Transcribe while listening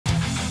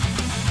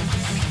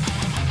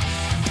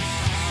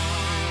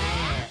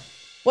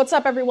What's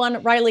up,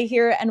 everyone? Riley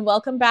here, and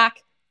welcome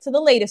back to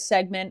the latest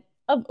segment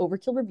of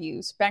Overkill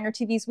Reviews,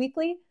 BangerTV's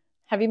weekly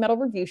heavy metal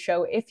review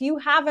show. If you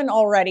haven't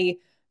already,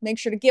 make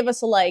sure to give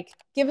us a like,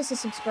 give us a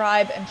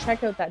subscribe, and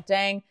check out that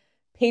dang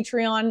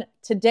Patreon.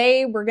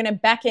 Today, we're going to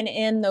beckon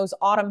in those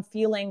autumn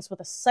feelings with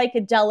a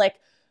psychedelic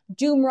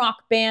doom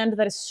rock band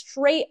that is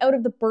straight out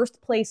of the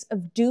birthplace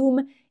of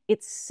doom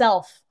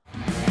itself.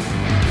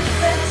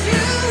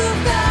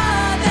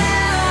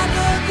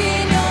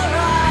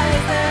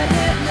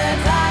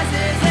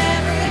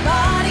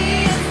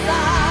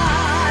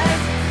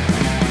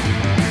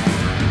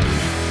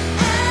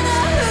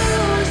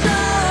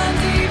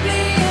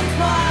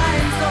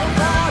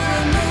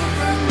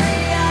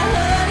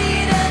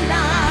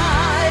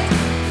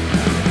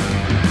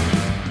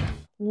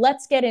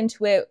 Let's get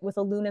into it with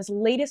Alunah's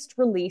latest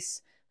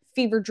release,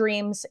 Fever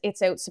Dreams.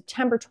 It's out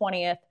September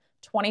 20th,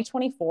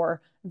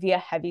 2024 via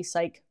Heavy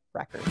Psych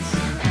Records.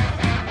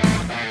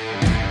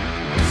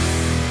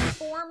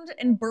 Formed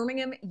in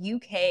Birmingham,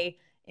 UK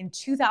in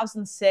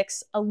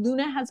 2006,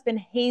 Alunah has been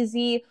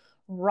hazy,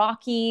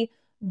 rocky,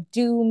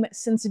 doom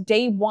since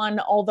day one,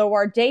 although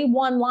our day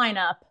one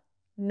lineup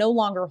no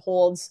longer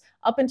holds.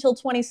 Up until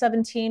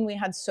 2017, we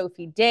had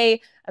Sophie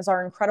Day as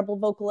our incredible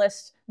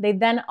vocalist. They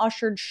then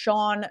ushered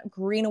Sean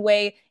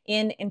Greenaway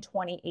in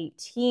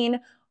 2018.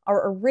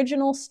 Our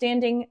original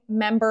standing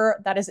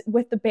member that is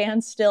with the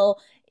band still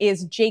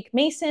is Jake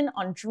Mason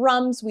on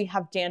drums. We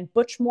have Dan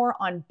Butchmore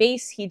on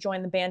bass. He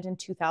joined the band in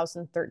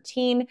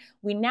 2013.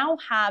 We now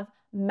have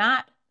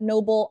Matt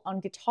Noble on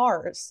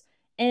guitars.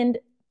 And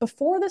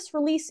before this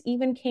release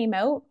even came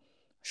out,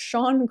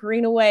 Sean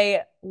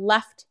Greenaway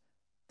left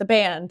the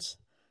band.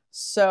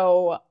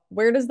 So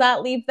where does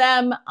that leave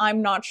them?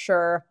 I'm not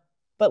sure,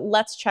 but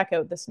let's check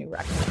out this new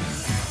record.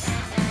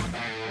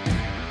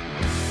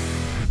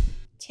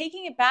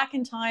 Taking it back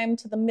in time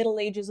to the middle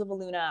ages of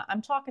Alunah,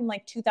 I'm talking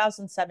like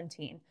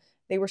 2017.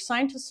 They were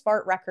signed to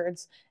Svart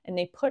Records and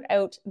they put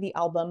out the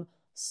album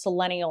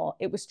Selenial.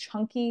 It was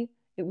chunky,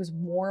 it was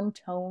warm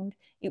toned,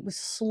 it was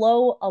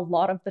slow a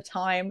lot of the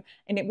time,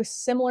 and it was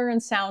similar in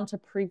sound to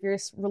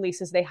previous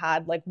releases they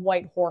had, like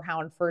White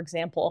Whorehound, for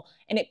example,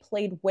 and it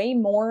played way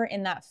more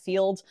in that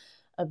field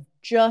of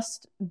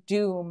just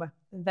doom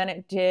than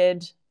it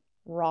did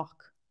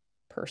rock,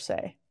 per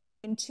se.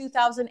 In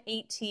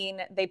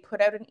 2018, they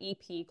put out an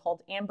EP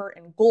called Amber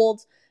and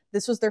Gold.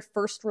 This was their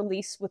first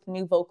release with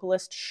new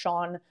vocalist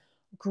Sean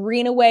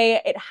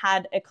Greenaway. It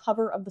had a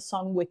cover of the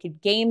song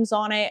Wicked Games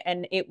on it,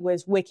 and it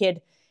was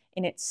wicked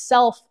in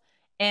itself,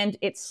 and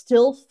it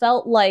still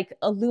felt like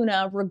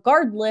Alunah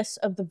regardless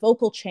of the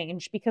vocal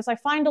change, because I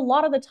find a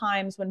lot of the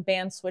times when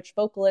bands switch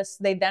vocalists,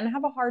 they then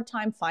have a hard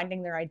time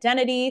finding their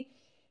identity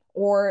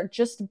or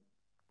just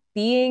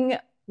being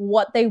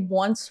what they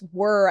once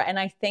were. And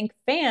I think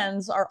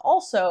fans are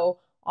also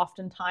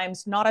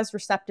oftentimes not as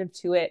receptive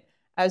to it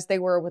as they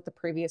were with the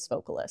previous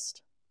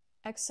vocalist.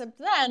 Except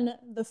then,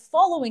 the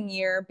following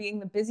year,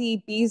 being the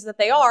busy bees that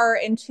they are,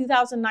 in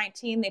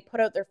 2019, they put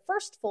out their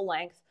first full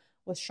length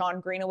with Sean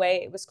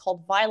Greenaway. It was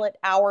called Violet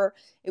Hour.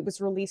 It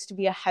was released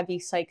via Heavy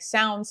Psych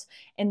Sounds,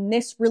 and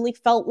this really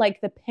felt like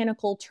the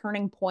pinnacle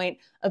turning point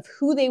of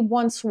who they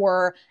once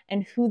were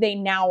and who they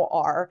now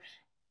are.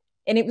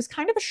 And it was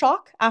kind of a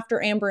shock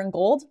after Amber and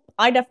Gold.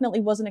 I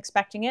definitely wasn't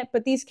expecting it,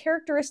 but these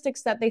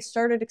characteristics that they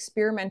started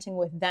experimenting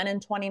with then in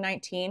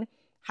 2019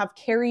 have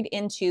carried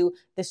into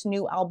this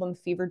new album,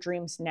 Fever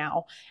Dreams,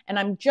 now. And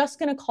I'm just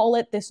gonna call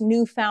it this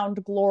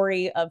newfound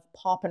glory of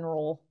pop and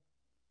roll.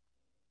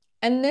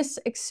 And this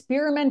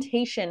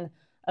experimentation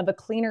of a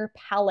cleaner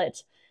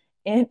palette,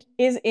 it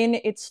is in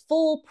its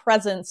full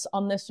presence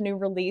on this new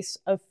release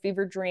of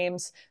Fever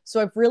Dreams. So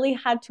I've really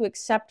had to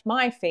accept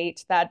my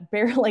fate that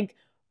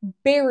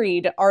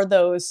buried are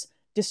those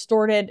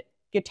distorted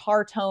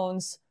guitar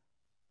tones.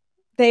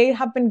 They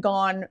have been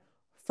gone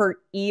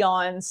for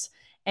eons,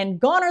 and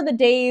gone are the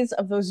days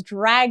of those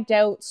dragged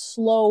out,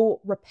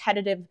 slow,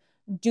 repetitive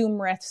doom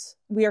riffs.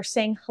 We are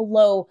saying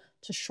hello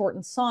to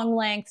shortened song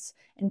lengths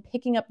and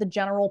picking up the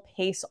general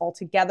pace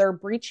altogether,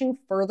 breaching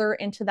further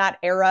into that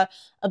era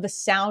of a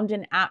sound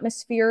and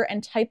atmosphere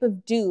and type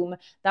of doom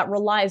that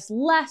relies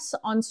less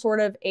on sort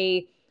of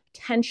a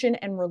tension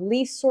and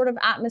release sort of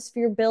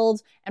atmosphere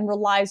build and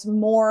relies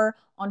more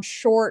on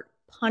short,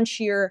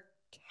 punchier,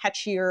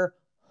 catchier,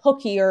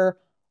 hookier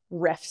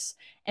riffs.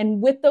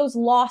 And with those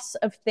loss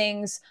of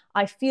things,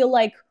 I feel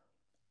like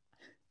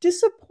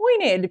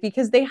disappointed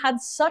because they had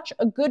such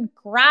a good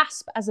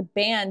grasp as a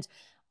band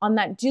on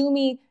that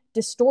doomy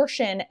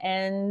distortion,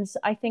 and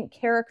I think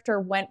character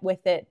went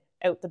with it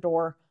out the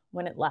door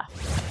when it left.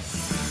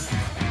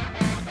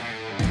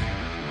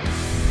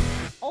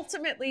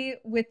 Ultimately,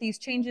 with these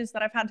changes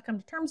that I've had to come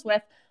to terms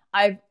with,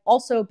 I've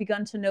also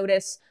begun to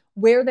notice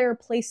where they're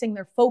placing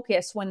their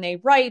focus when they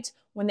write,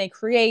 when they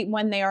create,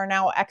 when they are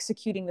now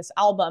executing this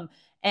album.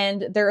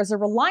 And there is a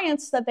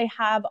reliance that they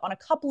have on a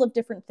couple of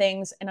different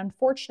things. And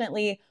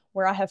unfortunately,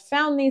 where I have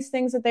found these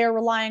things that they are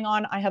relying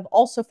on, I have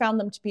also found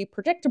them to be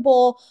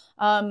predictable,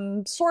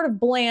 sort of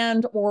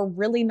bland, or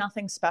really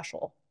nothing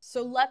special.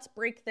 So let's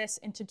break this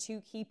into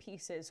two key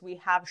pieces. We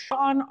have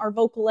Sean, our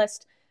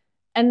vocalist,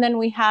 and then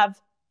we have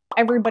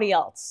everybody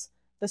else.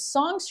 The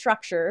song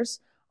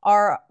structures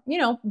are, you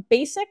know,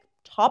 basic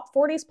top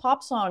 40s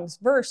pop songs,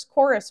 verse,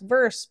 chorus,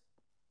 verse,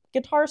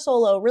 guitar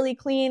solo, really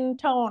clean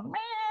tone.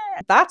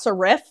 That's a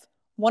riff.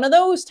 One of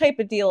those type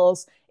of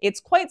deals. It's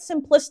quite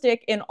simplistic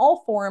in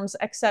all forms,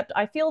 except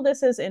I feel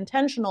this is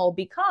intentional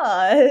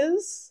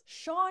because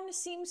Sean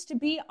seems to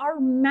be our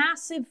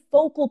massive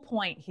focal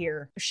point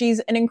here. She's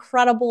an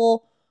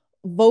incredible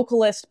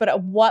vocalist, but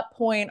at what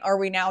point are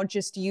we now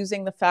just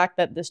using the fact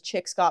that this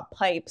chick's got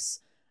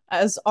pipes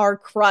as our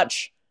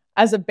crutch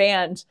as a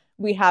band?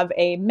 We have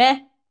a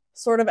meh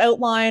sort of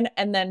outline,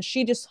 and then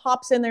she just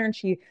hops in there and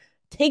she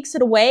takes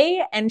it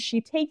away, and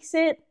she takes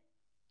it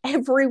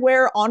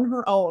everywhere on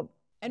her own.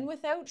 And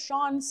without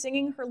Sean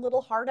singing her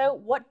little heart out,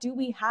 what do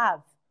we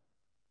have?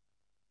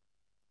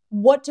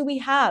 What do we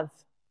have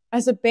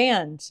as a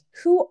band?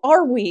 Who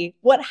are we?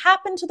 What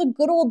happened to the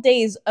good old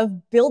days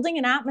of building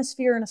an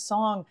atmosphere in a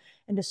song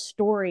and a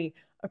story,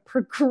 a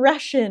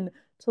progression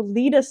to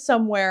lead us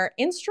somewhere,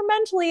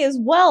 instrumentally as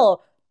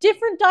well,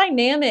 different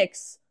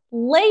dynamics,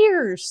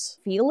 layers,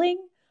 feeling?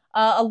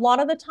 A lot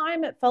of the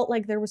time it felt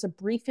like there was a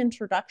brief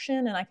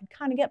introduction and I could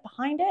kind of get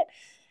behind it.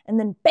 And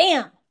then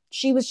bam,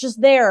 she was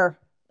just there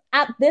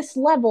at this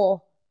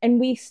level, and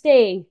we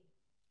stay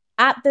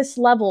at this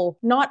level,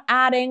 not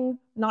adding,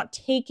 not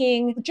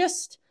taking,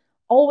 just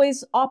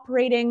always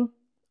operating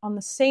on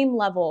the same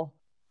level.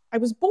 I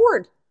was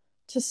bored,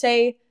 to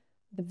say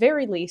the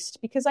very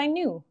least, because I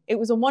knew it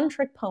was a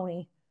one-trick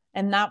pony,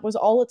 and that was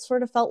all it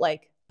sort of felt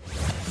like.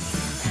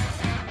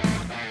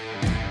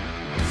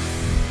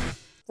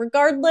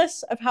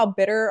 Regardless of how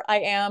bitter I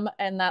am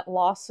and that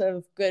loss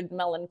of good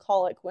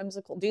melancholic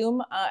whimsical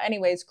doom,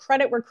 anyways,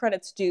 credit where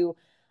credit's due.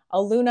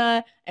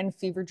 Alunah and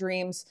Fever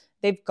Dreams,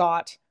 they've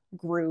got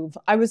groove.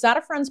 I was at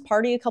a friend's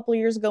party a couple of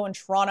years ago in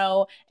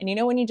Toronto, and you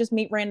know when you just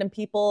meet random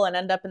people and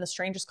end up in the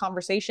strangest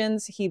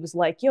conversations? He was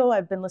like, yo,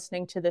 I've been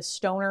listening to this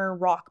stoner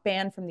rock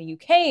band from the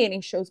UK, and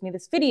he shows me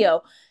this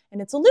video,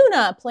 and it's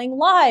Alunah playing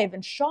live,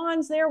 and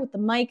Sean's there with the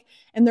mic,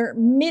 and they're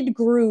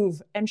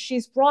mid-groove, and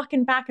she's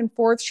rocking back and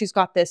forth. She's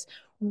got this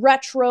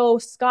retro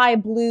sky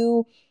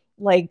blue,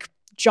 like,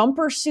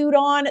 jumper suit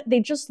on. They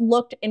just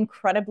looked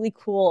incredibly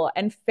cool,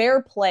 and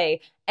fair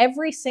play.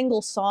 Every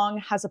single song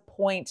has a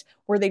point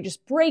where they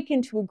just break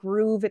into a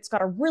groove. It's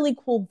got a really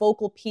cool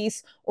vocal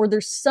piece, or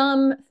there's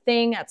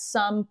something at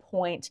some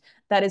point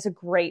that is a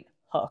great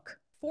hook.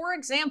 For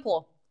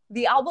example,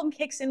 the album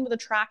kicks in with a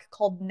track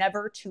called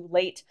Never Too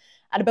Late.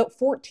 At about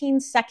 14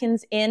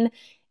 seconds in,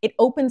 it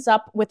opens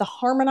up with a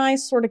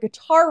harmonized sort of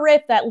guitar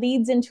riff that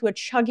leads into a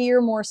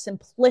chuggier, more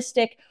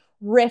simplistic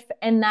riff,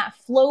 and that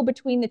flow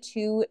between the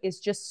two is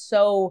just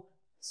so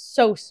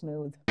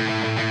smooth.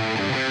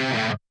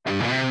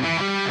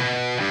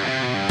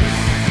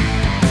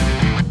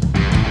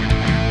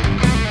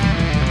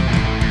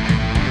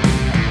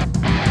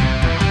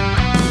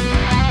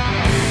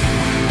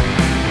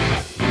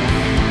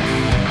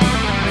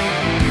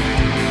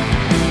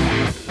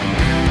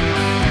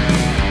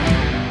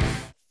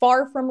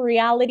 Far From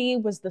Reality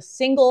was the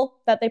single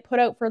that they put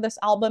out for this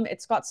album.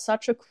 It's got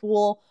such a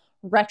cool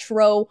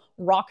retro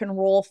rock and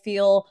roll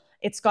feel.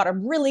 It's got a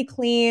really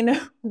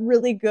clean,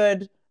 really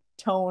good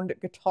toned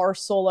guitar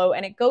solo,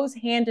 and it goes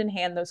hand in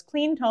hand. Those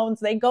clean tones,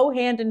 they go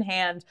hand in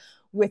hand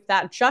with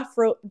that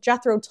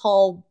Jethro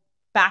Tull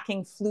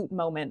backing flute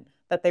moment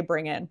that they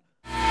bring in.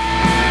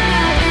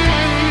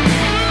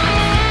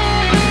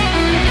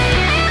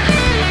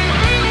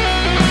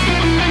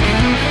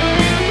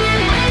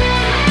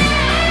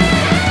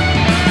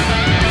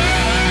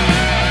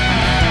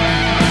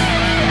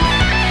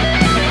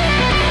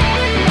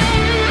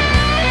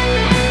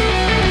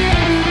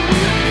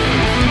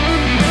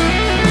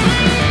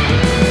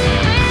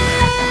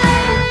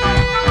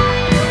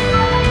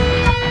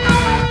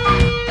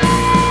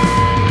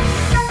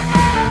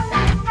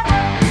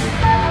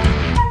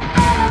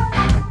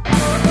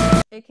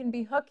 It can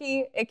be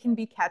hooky, it can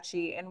be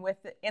catchy, and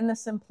within the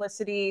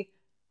simplicity,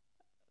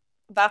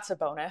 that's a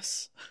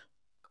bonus.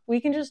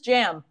 We can just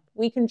jam,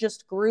 we can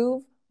just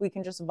groove, we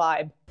can just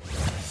vibe.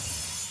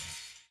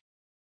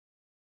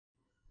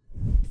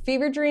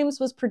 Fever Dreams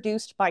was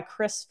produced by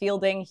Chris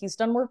Fielding. He's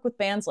done work with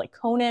bands like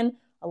Conan,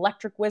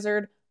 Electric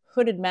Wizard,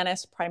 Hooded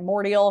Menace,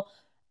 Primordial,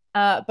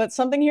 but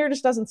something here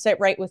just doesn't sit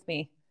right with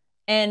me.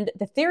 And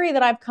the theory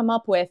that I've come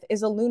up with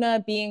is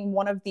Alunah being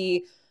one of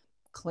the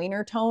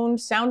cleaner toned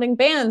sounding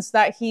bands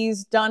that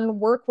he's done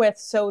work with,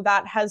 so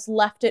that has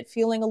left it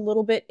feeling a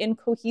little bit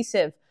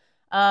incohesive.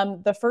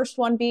 The first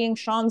one being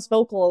Sean's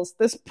vocals.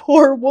 This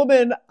poor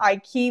woman, I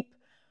keep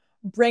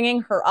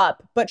bringing her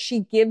up, but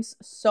she gives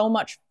so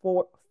much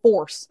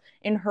force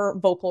in her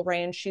vocal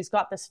range. She's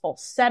got this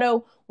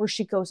falsetto where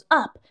she goes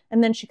up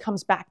and then she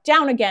comes back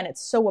down again.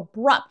 It's so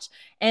abrupt.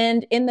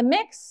 And in the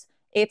mix,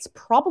 it's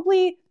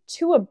probably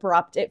too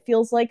abrupt. It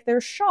feels like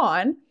there's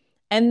Sean,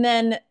 and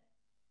then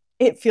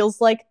It feels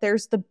like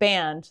there's the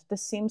band.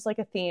 This seems like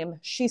a theme.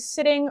 She's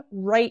sitting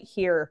right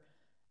here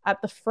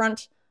at the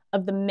front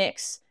of the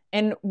mix.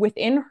 And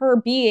within her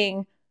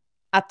being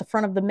at the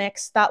front of the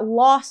mix, that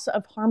loss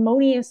of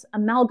harmonious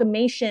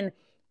amalgamation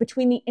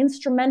between the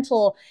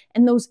instrumental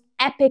and those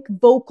epic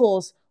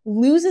vocals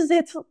loses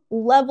its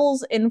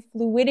levels and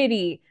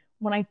fluidity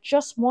when I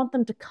just want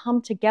them to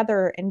come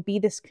together and be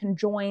this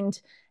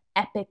conjoined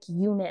epic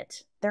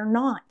unit. They're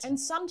not. And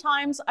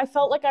sometimes I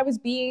felt like I was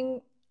being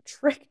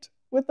tricked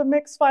with the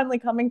mix finally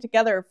coming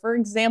together. For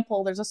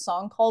example, there's a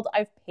song called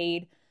I've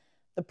Paid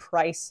the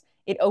Price.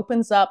 It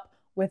opens up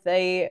with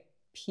a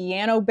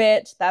piano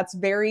bit that's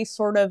very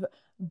sort of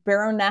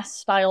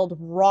Baroness-styled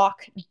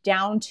rock,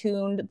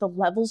 down-tuned. The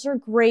levels are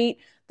great.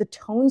 The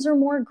tones are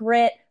more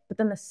grit. But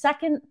then the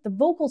second the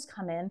vocals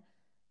come in,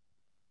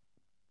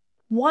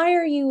 why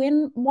are you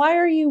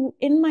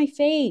in my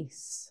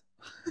face?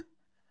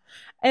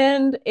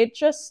 And it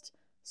just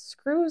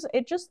screws,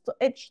 it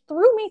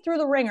threw me through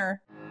the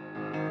ringer.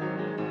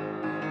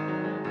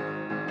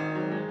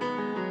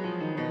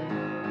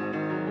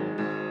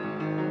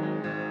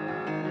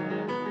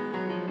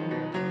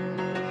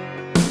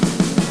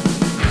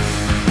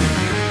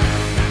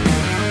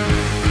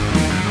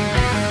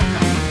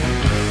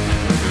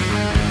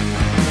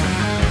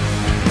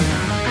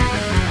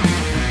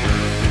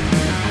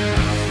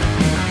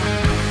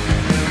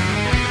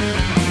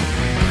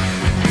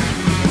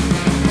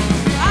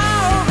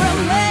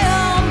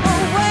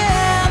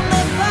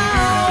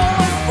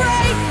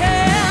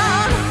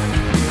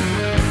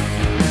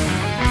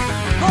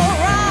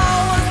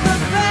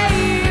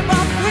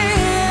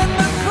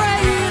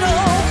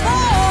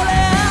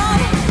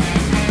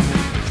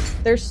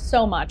 There's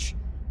so much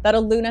that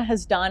Alunah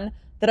has done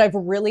that I've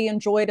really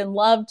enjoyed and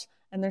loved,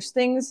 and there's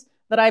things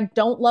that I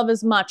don't love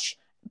as much,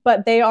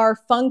 but they are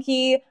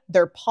funky,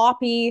 they're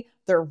poppy,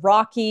 they're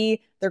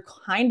rocky, they're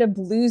kind of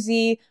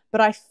bluesy, but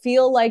I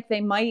feel like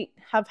they might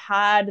have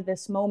had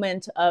this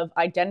moment of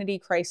identity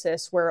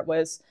crisis where it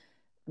was,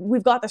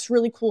 we've got this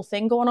really cool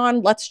thing going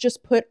on, let's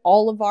just put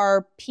all of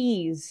our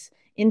peas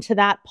into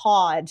that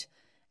pod,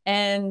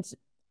 and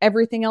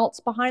everything else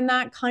behind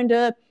that kind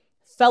of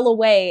fell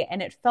away,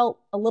 and it felt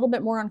a little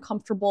bit more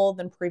uncomfortable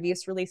than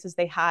previous releases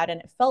they had,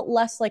 and it felt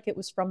less like it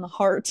was from the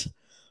heart.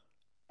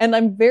 And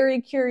I'm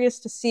very curious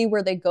to see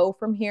where they go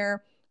from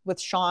here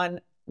with Sean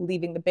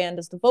leaving the band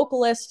as the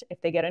vocalist, if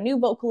they get a new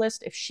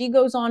vocalist, if she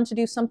goes on to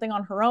do something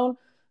on her own,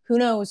 who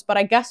knows, but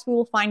I guess we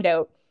will find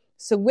out.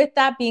 So with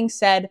that being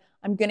said,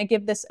 I'm going to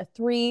give this a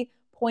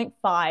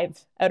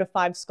 3.5 out of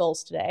 5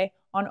 skulls today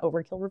on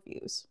Overkill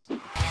Reviews.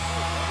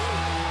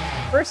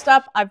 First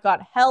up, I've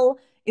got Hell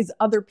is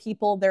Other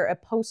People. They're a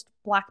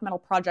post-black metal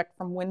project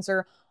from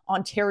Windsor,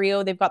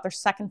 Ontario. They've got their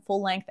second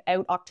full length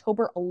out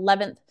October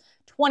 11th,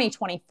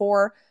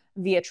 2024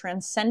 via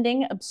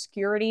Transcending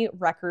Obscurity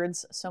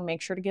Records, so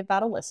make sure to give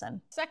that a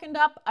listen. Second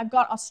up, I've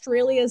got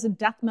Australia's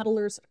death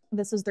metalers.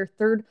 This is their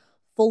third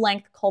full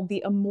length called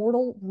The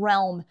Immortal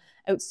Realm,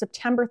 out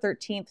September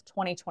 13th,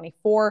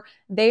 2024.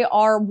 They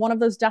are one of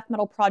those death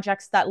metal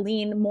projects that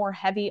lean more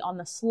heavy on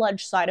the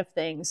sludge side of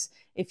things,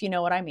 if you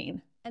know what I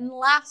mean. And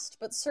last,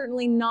 but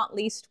certainly not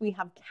least, we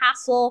have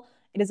Castle.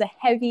 It is a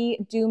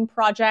heavy doom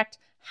project,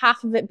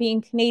 half of it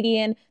being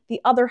Canadian, the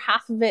other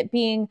half of it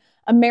being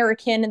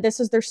American. This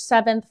is their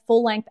 7th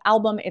full-length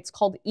album. It's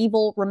called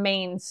Evil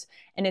Remains,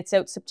 and it's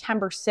out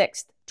September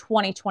 6th,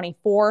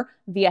 2024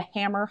 via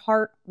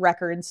Hammerheart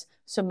Records.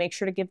 So make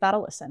sure to give that a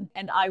listen.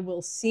 And I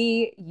will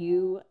see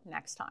you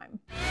next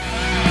time.